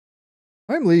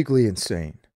I'm legally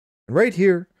insane. And right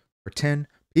here are 10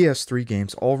 PS3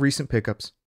 games, all recent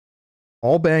pickups,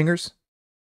 all bangers,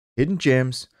 hidden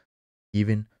gems,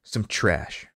 even some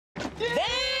trash.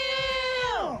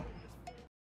 Damn!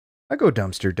 I go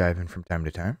dumpster diving from time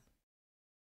to time.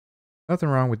 Nothing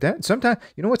wrong with that. Sometimes,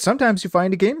 you know what? Sometimes you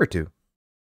find a game or two.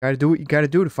 Gotta do what you gotta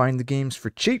do to find the games for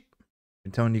cheap.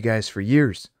 Been telling you guys for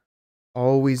years.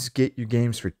 Always get your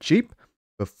games for cheap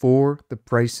before the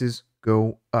prices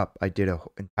go up. I did an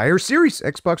entire series,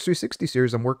 Xbox 360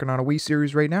 series. I'm working on a Wii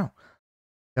series right now.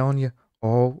 Telling you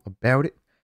all about it.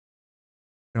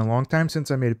 Been a long time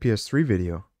since I made a PS3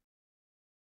 video.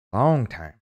 Long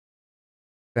time.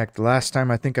 In fact, the last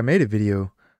time I think I made a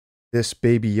video, this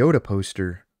Baby Yoda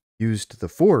poster used the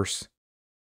Force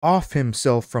off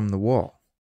himself from the wall.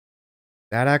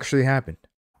 That actually happened.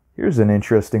 Here's an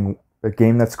interesting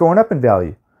game that's going up in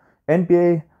value.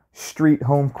 NBA Street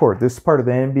Home Court. This is part of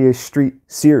the NBA Street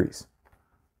series.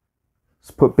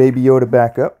 Let's put Baby Yoda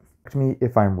back up. Correct me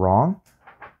if I'm wrong.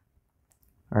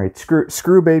 All right,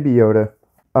 screw Baby Yoda.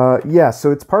 Yeah,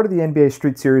 so it's part of the NBA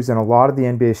Street series, and a lot of the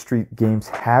NBA Street games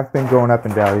have been going up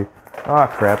in value. Ah,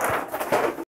 crap.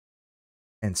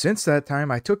 And since that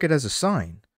time, I took it as a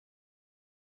sign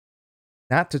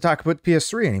not to talk about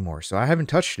PS3 anymore, so I haven't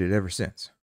touched it ever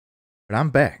since. But I'm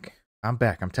back. I'm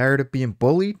tired of being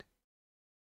bullied.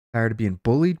 Tired of being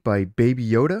bullied by Baby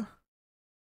Yoda.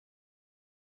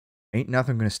 Ain't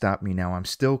nothing gonna stop me now. I'm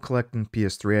still collecting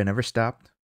PS3. I never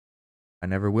stopped. I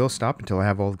never will stop until I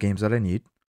have all the games that I need.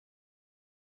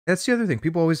 That's the other thing.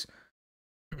 People always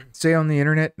say on the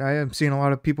internet, I am seeing a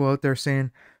lot of people out there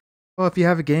saying, well, if you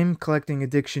have a game collecting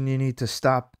addiction, you need to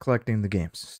stop collecting the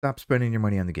games. Stop spending your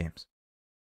money on the games.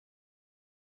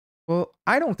 Well,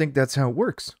 I don't think that's how it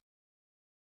works.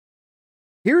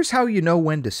 Here's how you know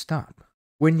when to stop.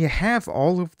 When you have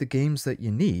all of the games that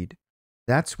you need,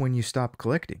 that's when you stop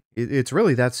collecting. It's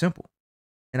really that simple.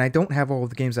 And I don't have all of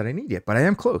the games that I need yet, but I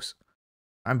am close.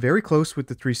 I'm very close with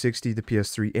the 360, the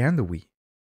PS3, and the Wii.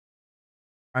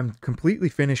 I'm completely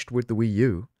finished with the Wii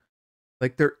U.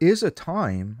 Like, there is a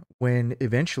time when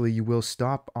eventually you will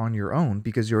stop on your own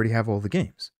because you already have all the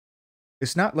games.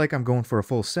 It's not like I'm going for a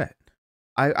full set.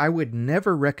 I would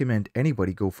never recommend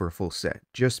anybody go for a full set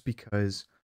just because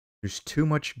there's too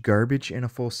much garbage in a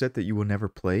full set that you will never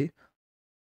play.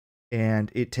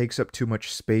 And it takes up too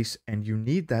much space, and you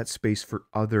need that space for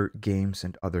other games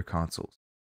and other consoles.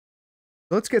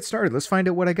 So let's get started. Let's find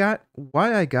out what I got,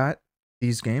 why I got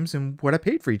these games, and what I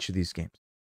paid for each of these games.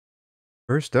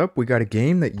 First up, we got a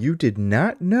game that you did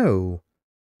not know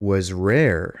was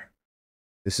rare.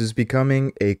 This is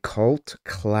becoming a cult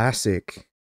classic.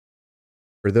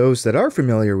 For those that are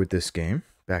familiar with this game,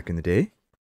 back in the day,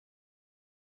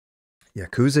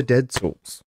 Yakuza Dead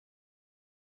Souls.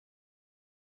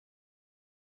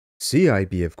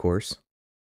 CIB, of course.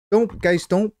 Guys,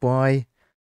 don't buy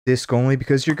disc only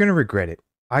because you're going to regret it.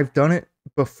 I've done it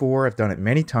before. I've done it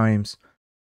many times.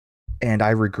 And I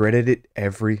regretted it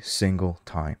every single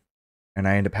time. And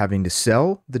I end up having to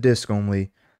sell the disc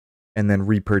only and then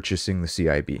repurchasing the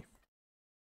CIB.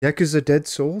 Yakuza Dead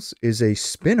Souls is a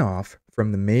spin-off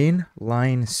from the main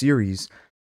line series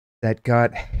that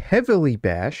got heavily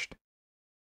bashed.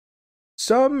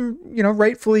 Some,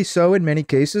 rightfully so in many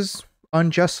cases,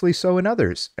 unjustly so in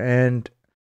others. And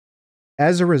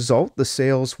as a result, the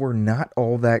sales were not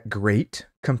all that great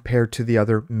compared to the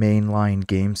other mainline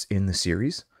games in the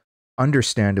series.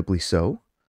 Understandably so.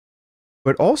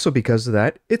 But also because of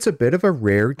that, it's a bit of a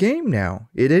rare game now.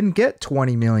 It didn't get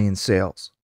 20 million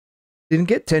sales. It didn't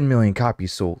get 10 million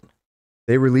copies sold.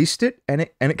 They released it and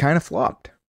it kind of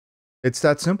flopped. It's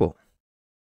that simple.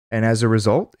 And as a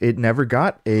result, it never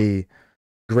got a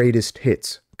greatest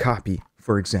hits copy,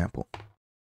 for example.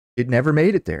 It never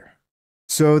made it there.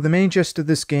 So the main gist of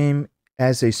this game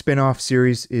as a spin-off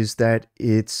series is that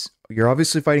you're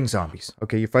obviously fighting zombies.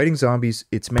 Okay, you're fighting zombies.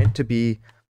 It's meant to be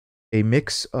a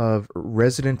mix of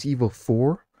Resident Evil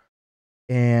 4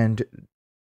 and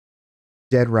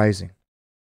Dead Rising.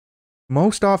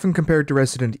 Most often compared to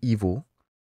Resident Evil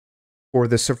for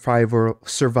the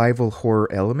survival horror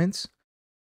elements.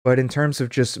 But in terms of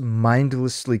just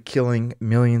mindlessly killing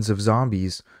millions of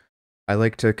zombies, I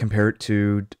like to compare it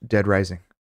to Dead Rising.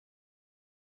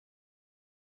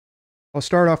 I'll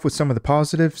start off with some of the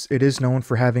positives. It is known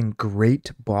for having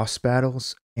great boss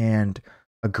battles and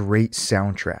a great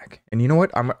soundtrack. And you know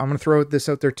what? I'm going to throw this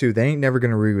out there too. They ain't never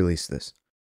going to re-release this.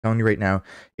 I'm telling you right now,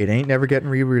 it ain't never getting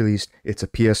re-released. It's a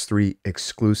PS3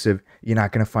 exclusive. You're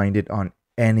not going to find it on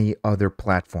any other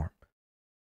platform.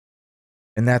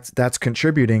 And that's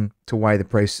contributing to why the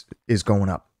price is going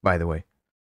up, by the way.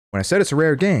 When I said it's a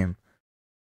rare game,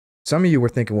 Some of you were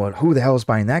thinking, well, who the hell is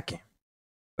buying that game?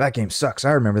 That game sucks.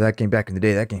 I remember that game back in the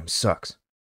day. That game sucks.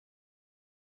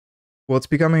 Well, it's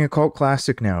becoming a cult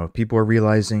classic now. People are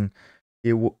realizing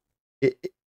it,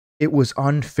 it was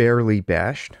unfairly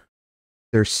bashed.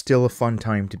 There's still a fun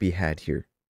time to be had here.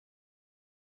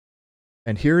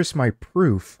 And here's my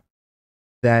proof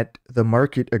that the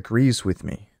market agrees with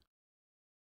me.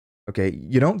 Okay,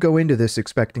 you don't go into this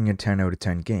expecting a 10 out of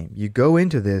 10 game. You go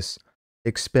into this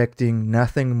expecting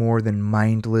nothing more than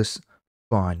mindless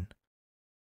fun.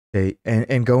 Okay,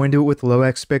 and go into it with low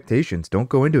expectations. Don't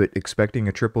go into it expecting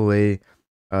a AAA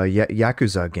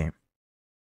Yakuza game.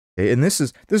 Okay, and this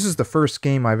is the first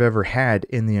game I've ever had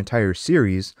in the entire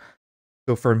series.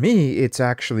 So for me, it's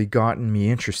actually gotten me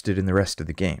interested in the rest of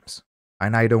the games.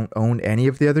 And I don't own any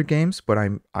of the other games, but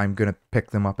I'm gonna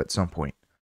pick them up at some point.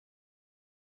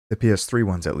 The PS3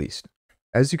 ones, at least.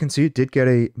 As you can see, it did get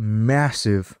a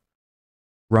massive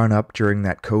run up during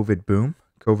that COVID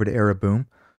era boom,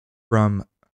 from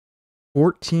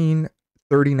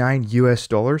 $14.39 US,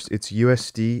 it's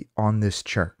USD on this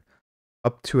chart,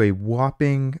 up to a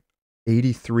whopping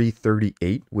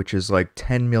 $83.38, which is like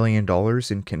 $10 million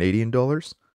in Canadian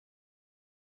dollars.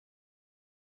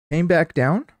 Came back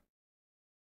down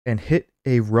and hit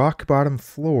a rock bottom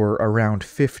floor around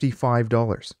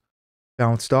 $55.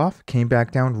 Bounced off, came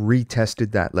back down,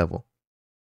 retested that level.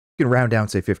 You can round down,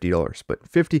 say $50, but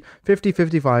 50,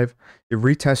 55. It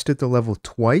retested the level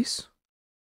twice,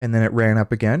 and then it ran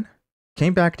up again.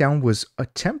 Came back down, was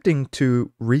attempting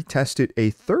to retest it a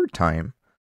third time.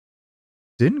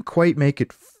 Didn't quite make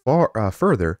it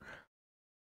further.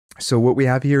 So what we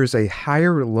have here is a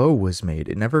higher low was made.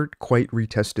 It never quite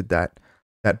retested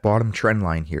that bottom trend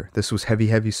line here. This was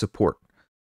heavy support.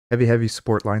 Heavy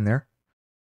support line there.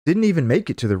 Didn't even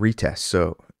make it to the retest,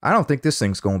 so I don't think this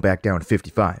thing's going back down to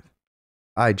 55.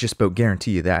 I just about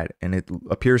guarantee you that, and it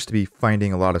appears to be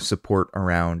finding a lot of support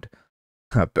around,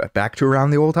 back to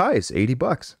around the old highs,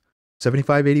 $80,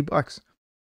 75, $80.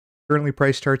 Currently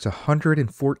price charts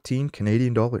 114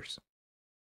 Canadian dollars.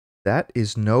 That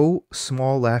is no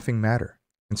small laughing matter,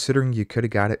 considering you could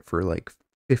have got it for like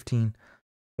 15,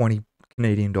 20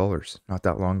 Canadian dollars not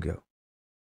that long ago.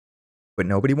 But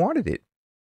nobody wanted it.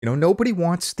 You know, nobody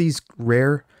wants these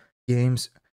rare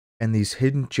games and these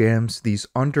hidden gems, these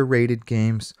underrated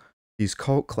games, these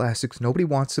cult classics. Nobody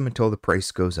wants them until the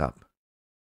price goes up.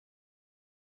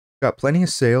 Got plenty of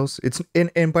sales.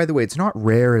 And by the way, it's not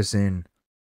rare as in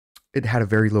it had a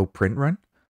very low print run.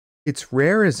 It's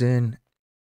rare as in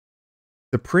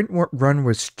the print run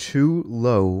was too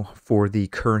low for the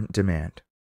current demand,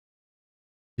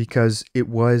 because it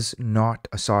was not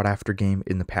a sought after game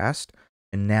in the past,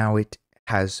 and now it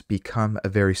has become a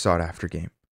very sought after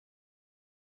game.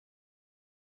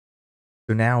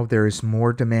 So now there is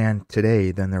more demand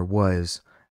today than there was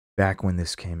back when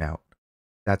this came out.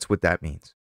 That's what that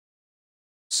means.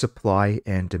 Supply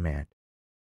and demand.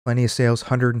 Plenty of sales,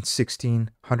 116,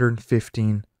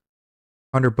 115,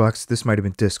 $100. This might have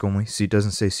been disc only. See, it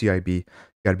doesn't say CIB.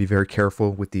 Got to be very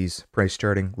careful with these price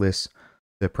charting lists.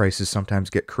 The prices sometimes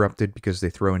get corrupted because they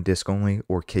throw in disc only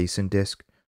or case in disc.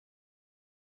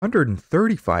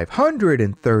 135,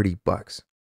 $130.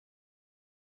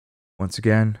 Once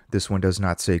again, this one does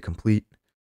not say complete.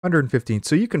 115.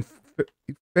 So you can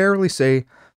fairly say,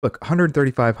 look,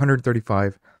 135,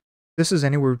 135. This is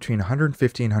anywhere between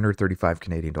 115 and 135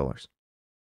 Canadian dollars.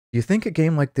 Do you think a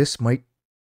game like this might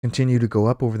continue to go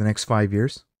up over the next 5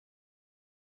 years?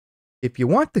 If you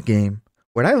want the game,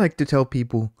 what I like to tell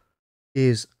people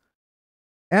is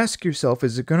ask yourself,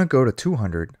 is it going to go to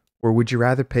 200, or would you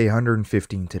rather pay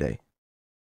 115 today?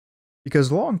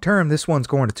 Because long term, this one's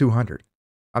going to 200.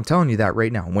 I'm telling you that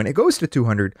right now. When it goes to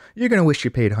 200, you're going to wish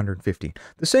you paid 115.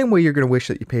 The same way you're going to wish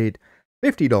that you paid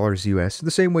 $50 US,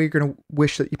 the same way you're going to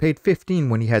wish that you paid 15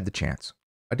 when you had the chance.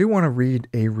 I do want to read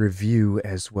a review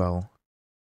as well.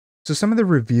 So some of the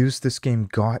reviews this game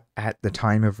got at the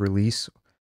time of release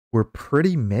were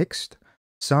pretty mixed.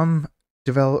 Some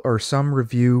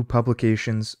review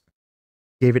publications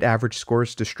gave it average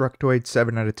scores. Destructoid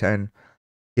 7 out of 10.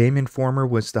 Game Informer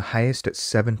was the highest at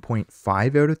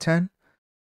 7.5 out of 10.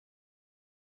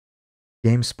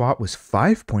 GameSpot was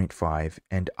 5.5,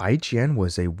 and IGN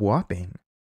was a whopping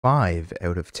 5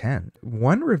 out of 10.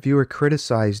 One reviewer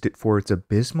criticized it for its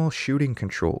abysmal shooting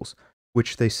controls,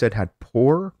 which they said had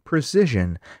poor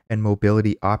precision and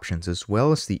mobility options, as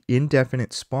well as the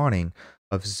indefinite spawning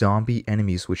of zombie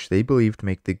enemies, which they believed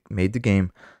made the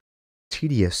game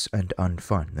tedious and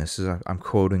unfun. I'm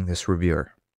quoting this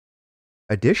reviewer.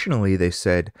 Additionally, they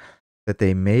said that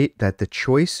the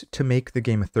choice to make the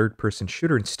game a third-person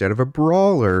shooter instead of a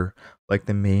brawler like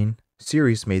the main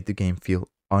series made the game feel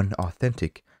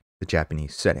unauthentic to the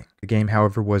Japanese setting. The game,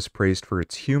 however, was praised for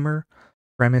its humor,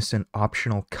 premise, and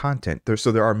optional content.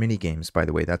 So there are mini games, by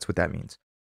the way. That's what that means.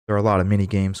 There are a lot of mini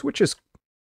games, which is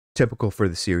typical for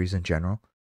the series in general.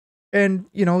 And,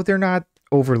 you know, they're not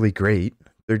overly great.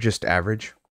 They're just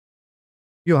average.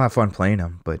 You'll have fun playing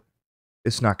them, but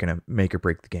it's not going to make or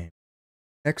break the game.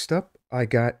 Next up, I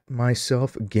got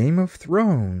myself Game of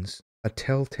Thrones, a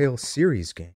Telltale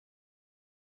series game.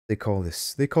 They called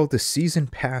the Season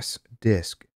Pass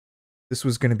disc. This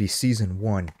was going to be Season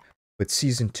 1, but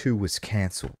Season 2 was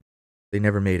canceled. They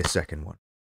never made a second one,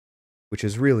 which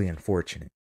is really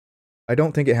unfortunate. I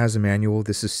don't think it has a manual.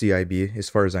 This is CIB, as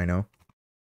far as I know.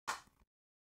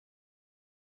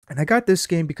 And I got this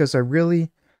game because I really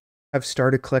have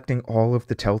started collecting all of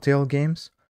the Telltale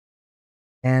games.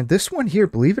 And this one here,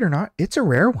 believe it or not, it's a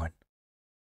rare one.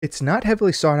 It's not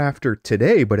heavily sought after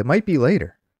today, but it might be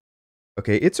later.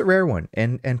 Okay, it's a rare one,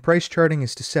 and price charting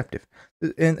is deceptive.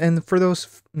 And for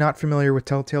those not familiar with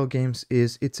Telltale games,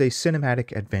 it's a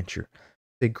cinematic adventure.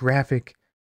 A graphic,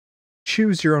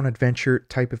 choose your own adventure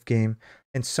type of game,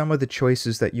 and some of the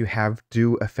choices that you have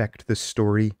do affect the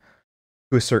story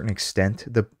to a certain extent.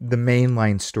 The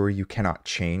mainline story you cannot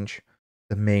change,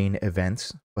 the main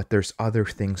events, but there's other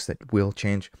things that will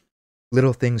change.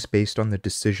 Little things based on the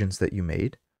decisions that you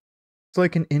made. It's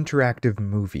like an interactive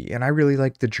movie, and I really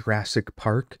like the Jurassic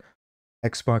Park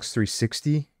Xbox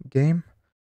 360 game.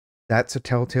 That's a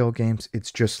Telltale game. It's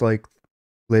just like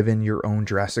living your own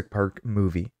Jurassic Park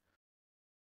movie.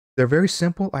 They're very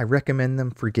simple. I recommend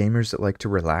them for gamers that like to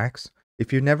relax.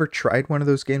 If you've never tried one of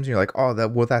those games and you're like, oh,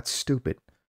 that's stupid.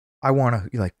 I want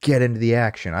to get into the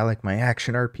action. I like my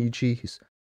action RPGs,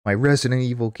 my Resident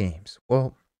Evil games.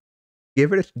 Well,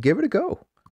 give it a go.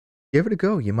 Give it a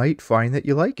go. You might find that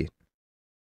you like it.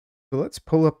 So let's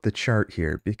pull up the chart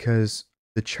here because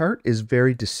the chart is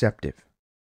very deceptive.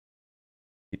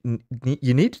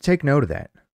 You need to take note of that.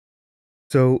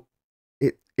 So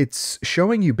it's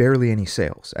showing you barely any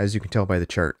sales, as you can tell by the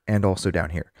chart, and also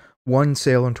down here. One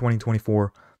sale in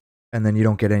 2024, and then you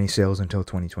don't get any sales until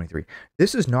 2023.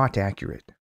 This is not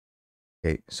accurate.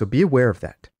 Okay, so be aware of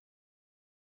that.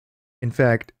 In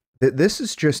fact, this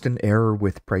is just an error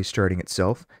with price charting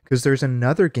itself, because there's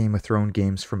another Game of Thrones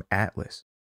games from Atlas.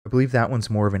 I believe that one's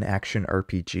more of an action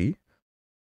RPG.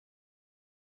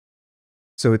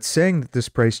 So it's saying that this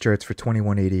price chart's for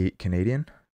 $21.88 Canadian,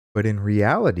 but in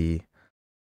reality,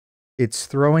 it's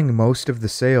throwing most of the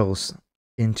sales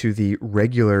into the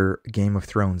regular Game of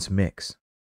Thrones mix.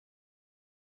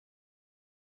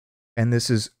 And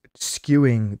this is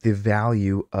skewing the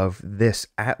value of this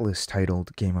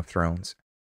Atlas-titled Game of Thrones,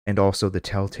 and also the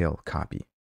Telltale copy.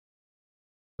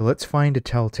 So let's find a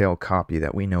Telltale copy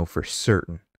that we know for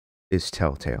certain is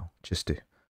Telltale, just to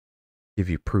give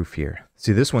you proof here.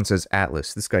 See, this one says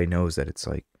Atlas. This guy knows that it's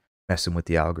like messing with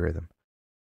the algorithm.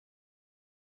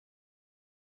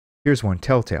 Here's one,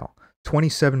 Telltale,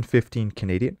 $27.15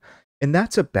 Canadian, and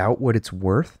that's about what it's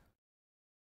worth.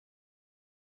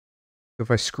 So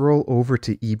if I scroll over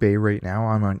to eBay right now,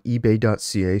 I'm on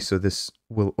ebay.ca, so this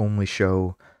will only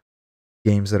show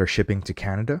games that are shipping to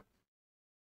Canada.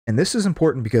 And this is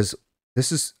important because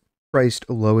this is priced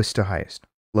lowest to highest.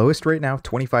 Lowest right now,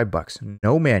 $25,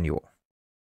 no manual,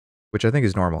 which I think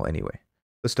is normal anyway.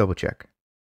 Let's double check.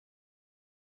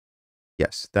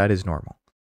 Yes, that is normal.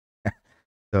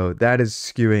 So that is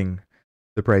skewing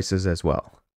the prices as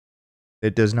well.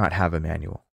 It does not have a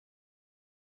manual.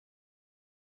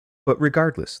 But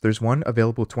regardless, there's one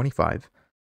available $25,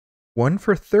 one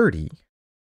for $30,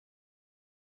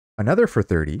 another for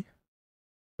 $30,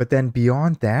 but then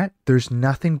beyond that, there's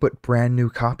nothing but brand new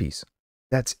copies.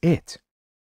 That's it.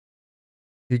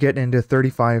 You get into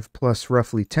 35 plus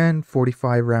roughly 10,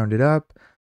 45 rounded up.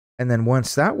 And then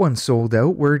once that one's sold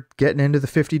out, we're getting into the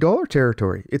 $50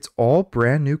 territory. It's all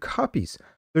brand new copies.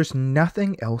 There's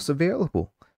nothing else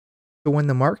available. So when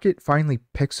the market finally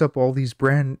picks up all these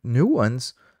brand new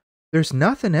ones, there's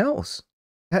nothing else.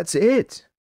 That's it.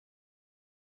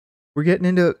 We're getting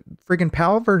into friggin'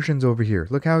 PAL versions over here.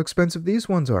 Look how expensive these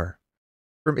ones are.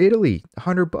 From Italy,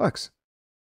 $100.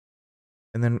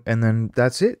 And then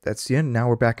that's it. That's the end. Now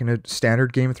we're back into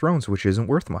standard Game of Thrones, which isn't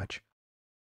worth much.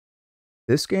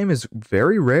 This game is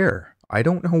very rare. I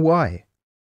don't know why.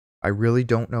 I really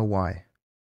don't know why.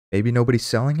 Maybe nobody's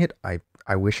selling it.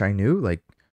 I wish I knew. Like,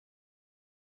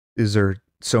 is there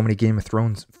so many Game of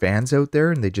Thrones fans out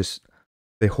there and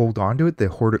they hold on to it? They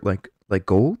hoard it like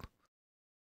gold?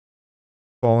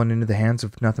 Falling into the hands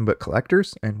of nothing but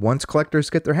collectors. And once collectors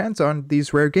get their hands on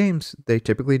these rare games, they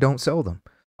typically don't sell them.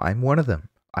 I'm one of them.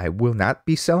 I will not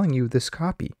be selling you this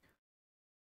copy.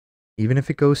 Even if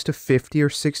it goes to $50 or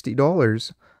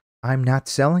 $60, I'm not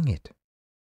selling it.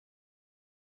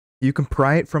 You can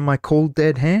pry it from my cold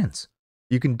dead hands.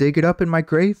 You can dig it up in my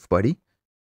grave, buddy.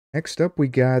 Next up, we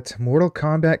got Mortal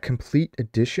Kombat Complete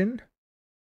Edition.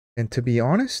 And to be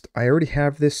honest, I already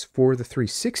have this for the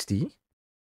 360.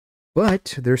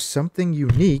 But there's something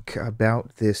unique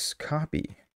about this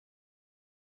copy.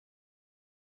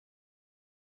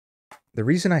 The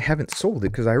reason I haven't sold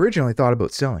it, because I originally thought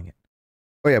about selling it.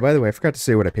 Oh yeah, by the way, I forgot to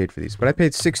say what I paid for these, but I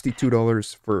paid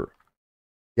 $62 for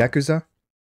Yakuza.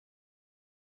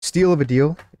 Steal of a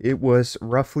deal. It was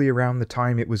roughly around the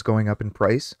time it was going up in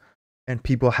price, and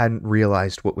people hadn't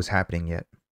realized what was happening yet.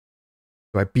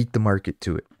 So I beat the market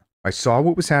to it. I saw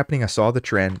what was happening, I saw the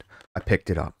trend, I picked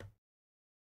it up.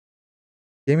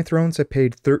 Game of Thrones I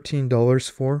paid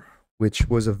 $13 for, which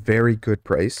was a very good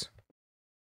price.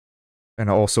 And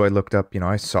also I looked up,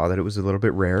 I saw that it was a little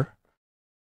bit rare.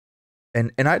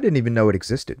 And I didn't even know it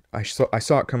existed. I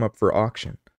saw it come up for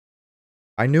auction.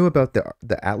 I knew about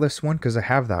the Atlas one because I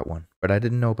have that one, but I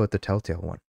didn't know about the Telltale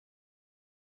one.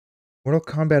 Mortal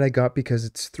Kombat I got because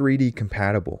it's 3D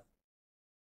compatible.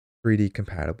 3D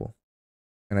compatible.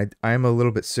 And I'm a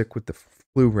little bit sick with the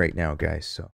flu right now, guys,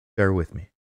 so bear with me.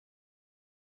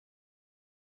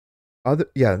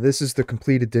 Yeah, this is the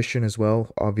complete edition as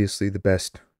well. Obviously the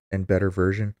best and better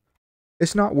version.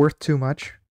 It's not worth too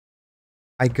much.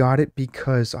 I got it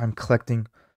because I'm collecting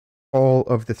all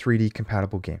of the 3D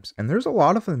compatible games. And there's a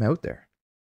lot of them out there.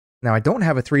 Now, I don't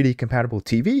have a 3D compatible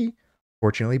TV,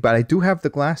 fortunately, but I do have the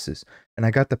glasses. And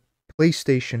I got the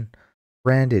PlayStation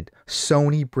branded,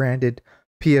 Sony branded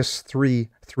PS3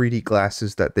 3D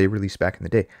glasses that they released back in the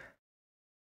day.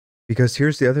 Because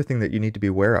here's the other thing that you need to be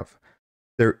aware of.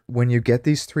 When you get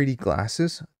these 3D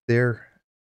glasses, there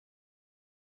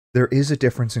is a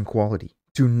difference in quality.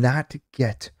 Do not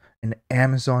get an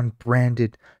Amazon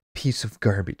branded piece of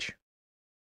garbage.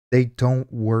 They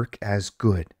don't work as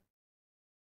good.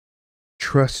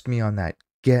 Trust me on that.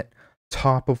 Get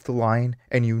top of the line,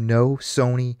 and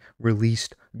Sony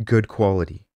released good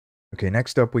quality. Okay,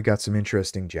 next up we got some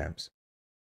interesting gems.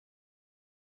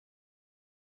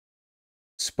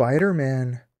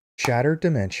 Spider-Man Shattered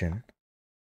Dimension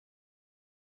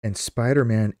and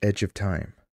Spider-Man Edge of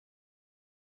Time.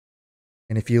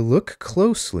 And if you look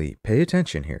closely, pay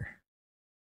attention here.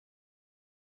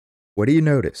 What do you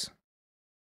notice?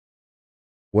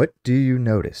 What do you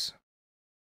notice?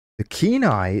 The keen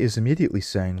eye is immediately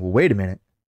saying, well, wait a minute.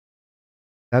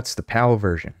 That's the PAL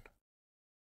version.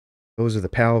 Those are the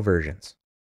PAL versions.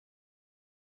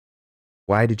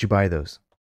 Why did you buy those?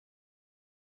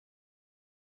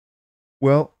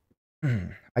 Well,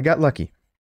 I got lucky.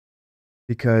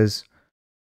 Because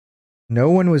no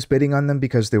one was bidding on them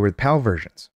because they were PAL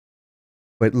versions.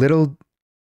 But little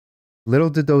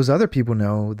did those other people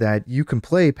know that you can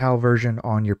play PAL version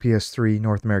on your PS3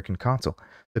 North American console.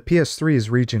 The PS3 is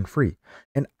region free.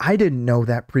 And I didn't know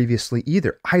that previously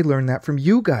either. I learned that from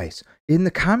you guys in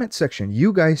the comment section.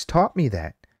 You guys taught me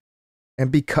that.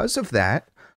 And because of that,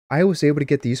 I was able to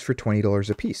get these for $20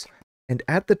 a piece. And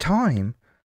at the time,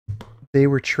 they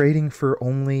were trading for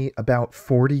only about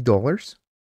 $40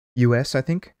 US, I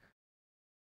think.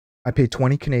 I paid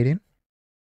 20 Canadian.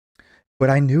 But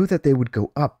I knew that they would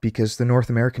go up because the North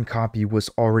American copy was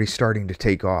already starting to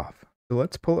take off. So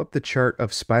let's pull up the chart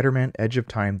of Spider-Man Edge of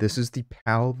Time. This is the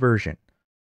PAL version.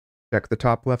 Check the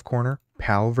top left corner,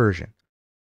 PAL version.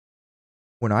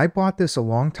 When I bought this a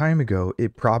long time ago,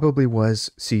 it probably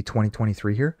was, see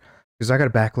 2023 here, because I got a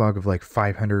backlog of like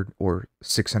 500 or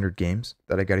 600 games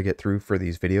that I got to get through for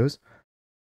these videos.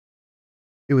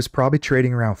 It was probably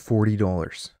trading around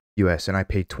 $40 US and I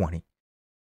paid 20.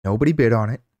 Nobody bid on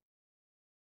it.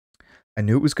 I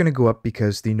knew it was going to go up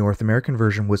because the North American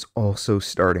version was also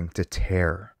starting to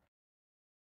tear.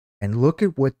 And look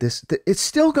at what it's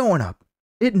still going up.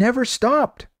 It never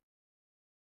stopped.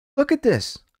 Look at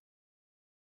this.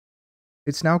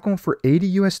 It's now going for $80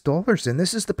 US, and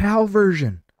this is the PAL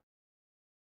version.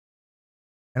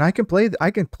 And I can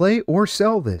play or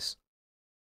sell this.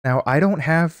 Now, I don't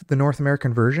have the North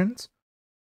American versions,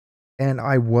 and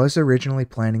I was originally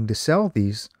planning to sell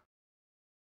these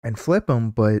and flip them,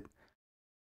 but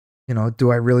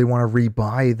do I really want to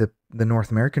rebuy the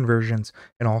North American versions?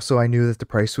 And also I knew that the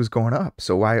price was going up.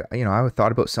 So I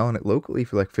thought about selling it locally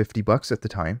for like $50 at the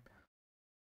time.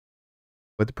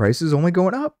 But the price is only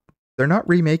going up. They're not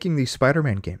remaking these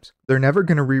Spider-Man games. They're never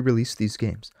going to re-release these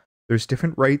games. There's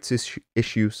different rights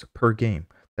issues per game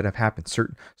that have happened.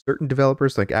 Certain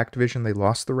developers like Activision, they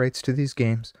lost the rights to these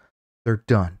games. They're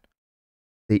done.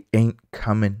 They ain't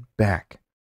coming back.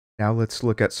 Now let's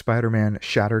look at Spider-Man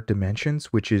Shattered Dimensions,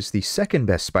 which is the second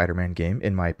best Spider-Man game,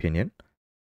 in my opinion.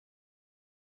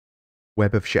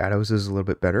 Web of Shadows is a little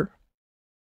bit better.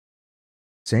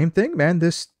 Same thing, man.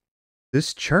 This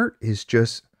chart is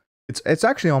just it's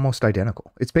actually almost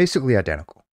identical. It's basically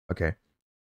identical. Okay.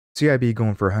 CIB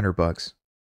going for $100.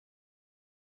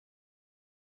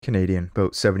 Canadian,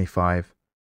 about 75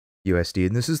 USD.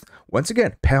 And this is, once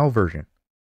again, PAL version.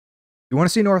 You want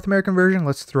to see North American version?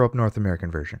 Let's throw up North American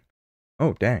version.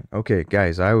 Oh, dang. Okay,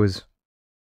 guys, I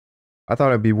thought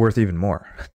it'd be worth even more.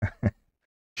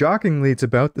 Shockingly, it's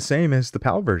about the same as the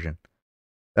PAL version.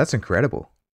 That's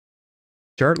incredible.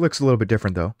 Chart looks a little bit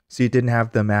different, though. See, it didn't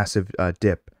have the massive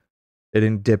dip. It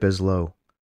didn't dip as low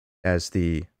as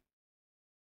the...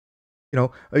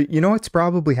 You know what's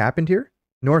probably happened here?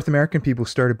 North American people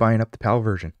started buying up the PAL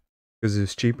version because it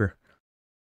was cheaper.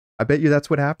 I bet you that's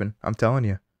what happened. I'm telling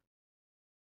you.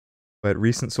 But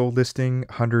recent sold listing,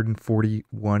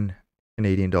 141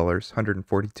 Canadian dollars,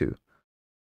 142.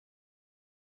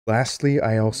 Lastly,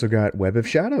 I also got Web of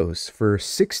Shadows for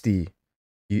 60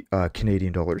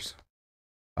 Canadian dollars.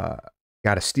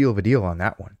 Got a steal of a deal on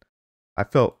that one. I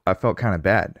felt kind of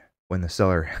bad when the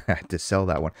seller had to sell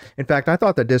that one. In fact, I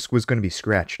thought the disc was going to be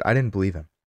scratched. I didn't believe him.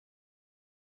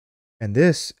 And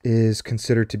this is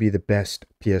considered to be the best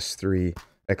PS3,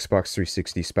 Xbox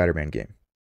 360 Spider-Man game.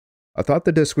 I thought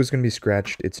the disc was going to be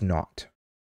scratched. It's not.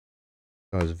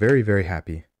 I was very, very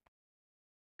happy.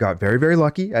 Got very, very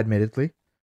lucky, admittedly.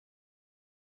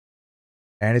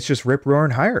 And it's just rip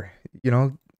roaring higher. You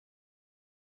know,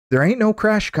 there ain't no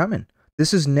crash coming.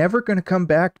 This is never going to come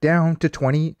back down to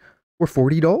 $20 or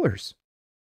 $40.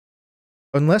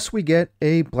 Unless we get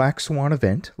a Black Swan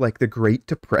event like the Great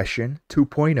Depression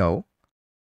 2.0.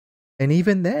 And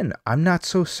even then, I'm not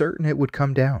so certain it would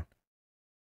come down.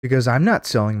 Because I'm not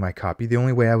selling my copy. The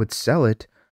only way I would sell it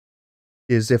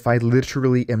is if I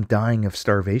literally am dying of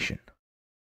starvation.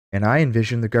 And I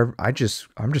envision the government... I'm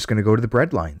just going to go to the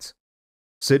bread lines.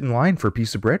 Sit in line for a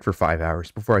piece of bread for 5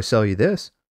 hours before I sell you this.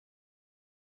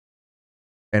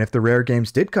 And if the rare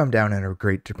games did come down in a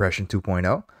Great Depression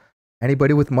 2.0,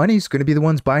 anybody with money is going to be the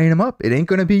ones buying them up. It ain't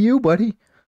going to be you, buddy.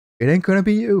 It ain't going to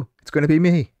be you. It's going to be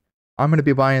me. I'm going to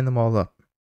be buying them all up.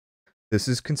 This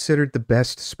is considered the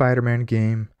best Spider-Man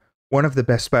game, one of the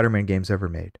best Spider-Man games ever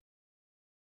made.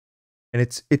 And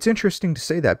it's interesting to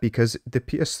say that because the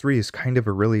PS3 is kind of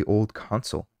a really old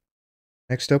console.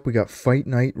 Next up, we got Fight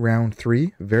Night Round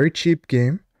 3. Very cheap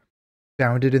game.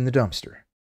 Found it in the dumpster.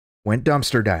 Went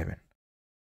dumpster diving.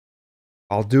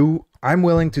 I'm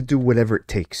willing to do whatever it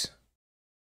takes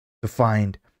to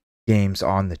find games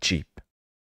on the cheap.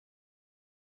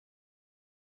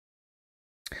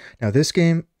 Now this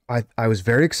game, I was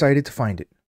very excited to find it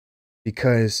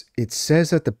because it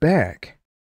says at the back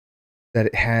that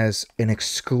it has an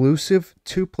exclusive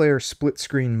 2-player split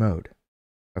screen mode.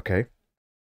 Okay.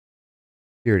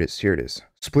 Here it is.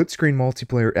 Split screen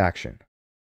multiplayer action.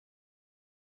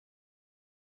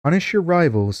 Punish your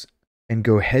rivals and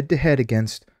go head-to-head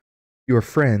against your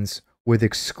friends with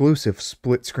exclusive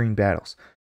split-screen battles.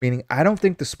 Meaning, I don't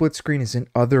think the split screen is in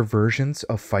other versions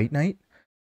of Fight Night.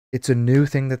 It's a new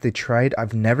thing that they tried.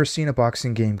 I've never seen a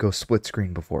boxing game go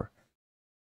split-screen before.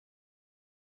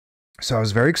 So I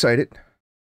was very excited.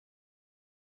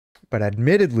 But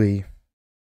admittedly,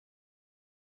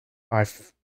 I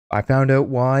found out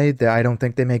why I don't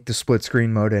think they make the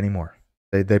split-screen mode anymore.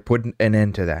 They put an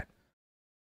end to that.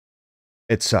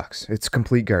 It sucks. It's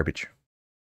complete garbage.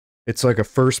 It's like a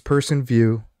first-person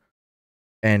view,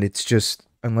 and it's just,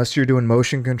 unless you're doing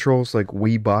motion controls like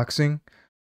Wii boxing,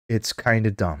 it's kind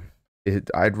of dumb.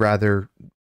 I'd rather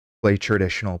play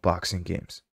traditional boxing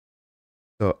games.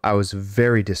 So I was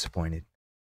very disappointed.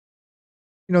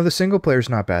 You know, the single player's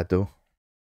not bad, though.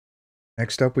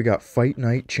 Next up, we got Fight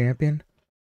Night Champion.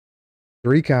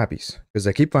 3 copies, because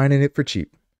I keep finding it for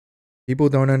cheap. People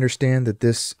don't understand that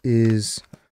this is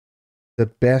the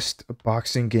best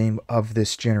boxing game of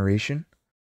this generation.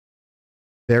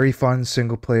 Very fun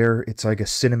single player. It's like a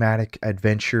cinematic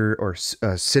adventure or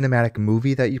a cinematic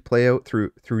movie that you play out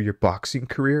through your boxing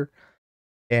career.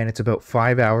 And it's about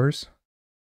 5 hours.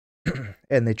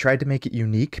 And they tried to make it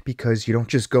unique because you don't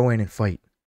just go in and fight.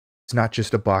 It's not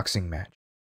just a boxing match.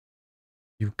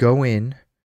 You go in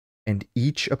and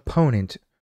each opponent,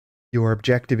 your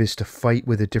objective is to fight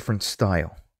with a different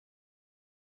style.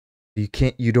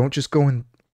 You don't just go in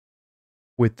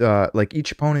with, like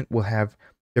each opponent will have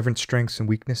different strengths and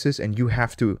weaknesses, and you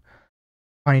have to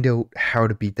find out how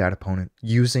to beat that opponent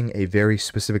using a very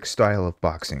specific style of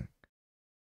boxing.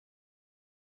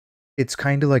 It's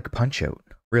kind of like Punch-Out,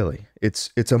 really.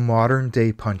 It's a modern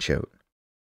day Punch-Out.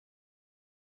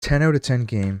 10 out of 10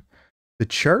 game. The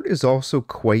chart is also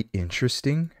quite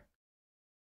interesting.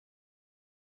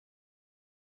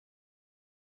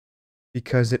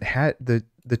 because it had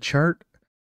the chart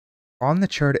on the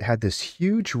chart. It had this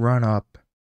huge run up.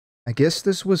 I guess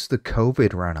this was the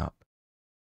COVID run up.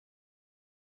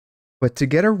 But to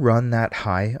get a run that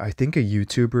high, I think a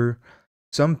YouTuber,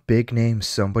 some big name,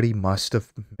 somebody must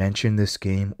have mentioned this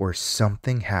game or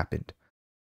something happened,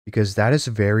 because that is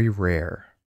very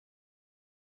rare.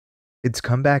 It's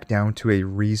come back down to a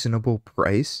reasonable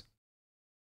price,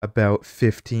 about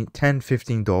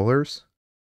 $15.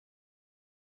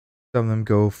 Some of them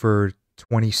go for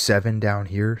 27 down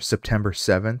here, September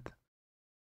 7th,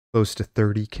 close to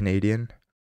 30 Canadian.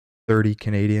 30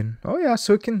 Canadian. Oh yeah,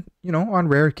 so it can, on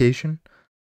rare occasion,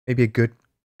 maybe a good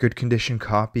condition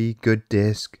copy, good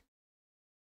disc.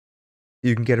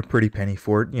 You can get a pretty penny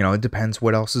for it. It depends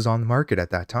what else is on the market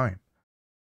at that time.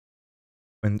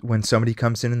 When somebody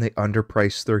comes in and they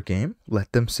underprice their game,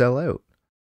 let them sell out.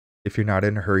 If you're not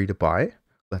in a hurry to buy,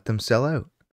 let them sell out.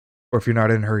 Or if you're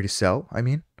not in a hurry to sell,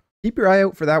 keep your eye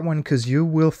out for that one, because you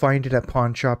will find it at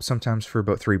pawn shops sometimes for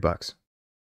about $3.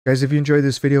 Guys, if you enjoyed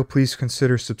this video, please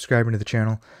consider subscribing to the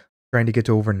channel. I'm trying to get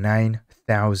to over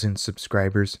 9,000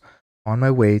 subscribers. On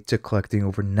my way to collecting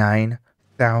over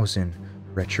 9,000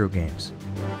 retro games.